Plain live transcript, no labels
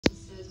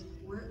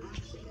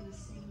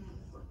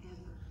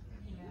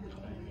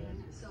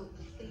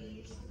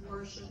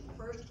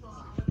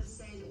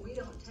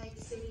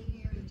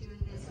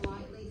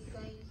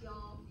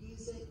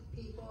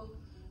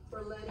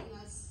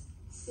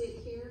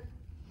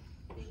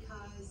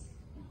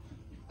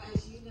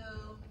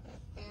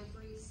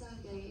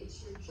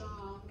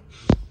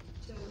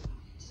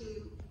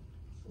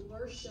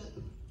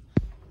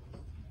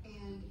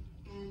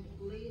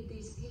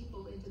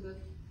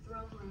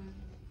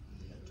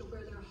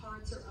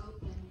hearts are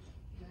open.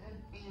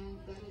 And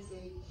that is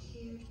a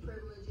huge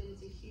privilege and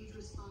it's a huge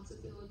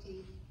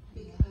responsibility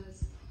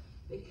because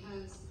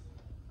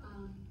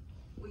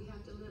we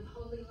have to live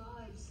holy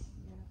lives.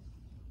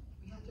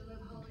 We have to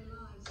live holy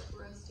lives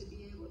for us to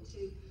be able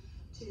to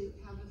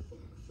have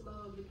a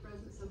flow of the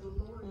presence of the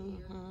Lord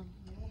here.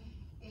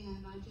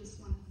 And I just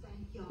want to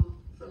thank y'all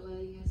for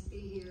letting us be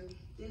here.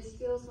 This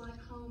feels like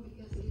home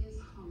because it is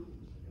home.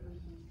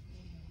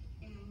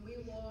 And when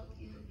we walk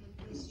in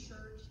at this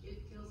church, it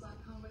feels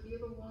like home. Have you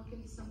ever walked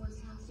into someone's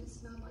house and it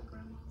smelled like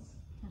grandma's?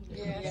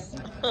 Yes.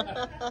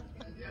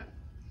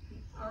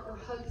 Or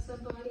hug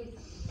somebody,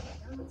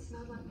 oh, it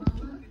smells like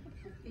mama,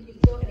 and you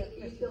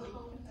feel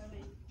home.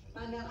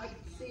 I know, I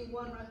can see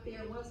one right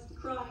there, one's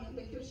crying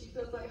because she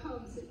feels like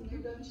home sitting there,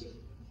 don't you?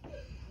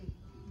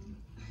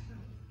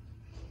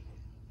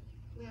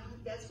 Well,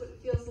 that's what it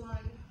feels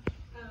like.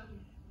 I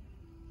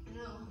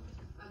know,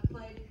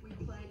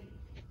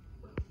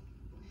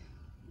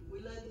 we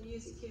led the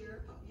music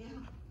here. Yeah,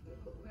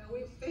 well,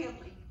 we're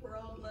family. We're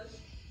all blood.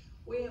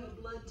 We have a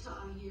blood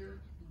tie here.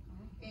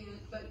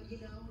 But you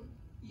know,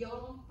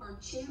 y'all are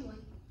Chandler.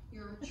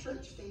 You're a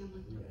church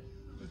family.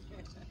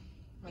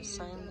 My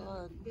same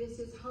blood. This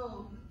is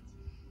home,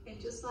 and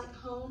just like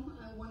home,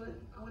 I want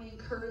to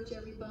encourage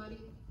everybody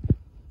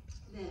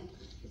that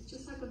it's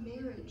just like a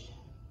marriage.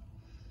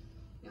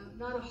 Now,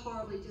 not a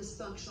horribly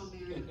dysfunctional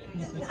marriage.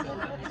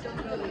 Don't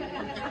go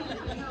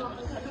there.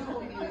 No,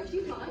 marriage.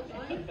 You fight,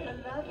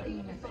 right?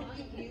 You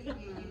fight. You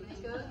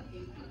make up.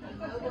 You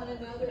know one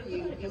another.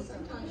 You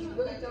sometimes you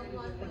really don't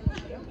like one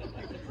another,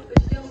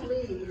 but you don't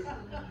leave.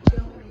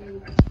 Don't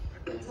leave.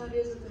 That's how it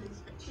is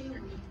with the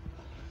children.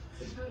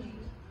 Sometimes you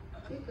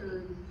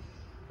bicker,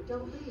 but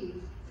don't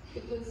leave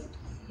because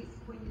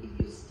when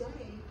you stay,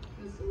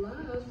 because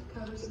love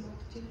covers a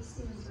multitude of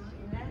sins,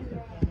 right?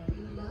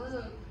 You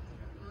love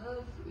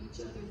each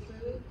other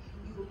through it,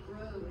 you will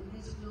grow, and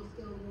this will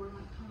feel more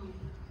like home.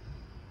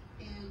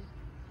 And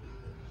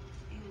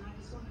I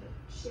just wanted to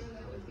share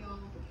that with y'all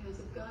because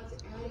if God's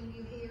adding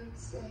you here,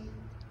 stay.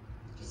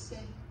 Just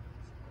stay.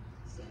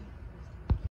 Stay.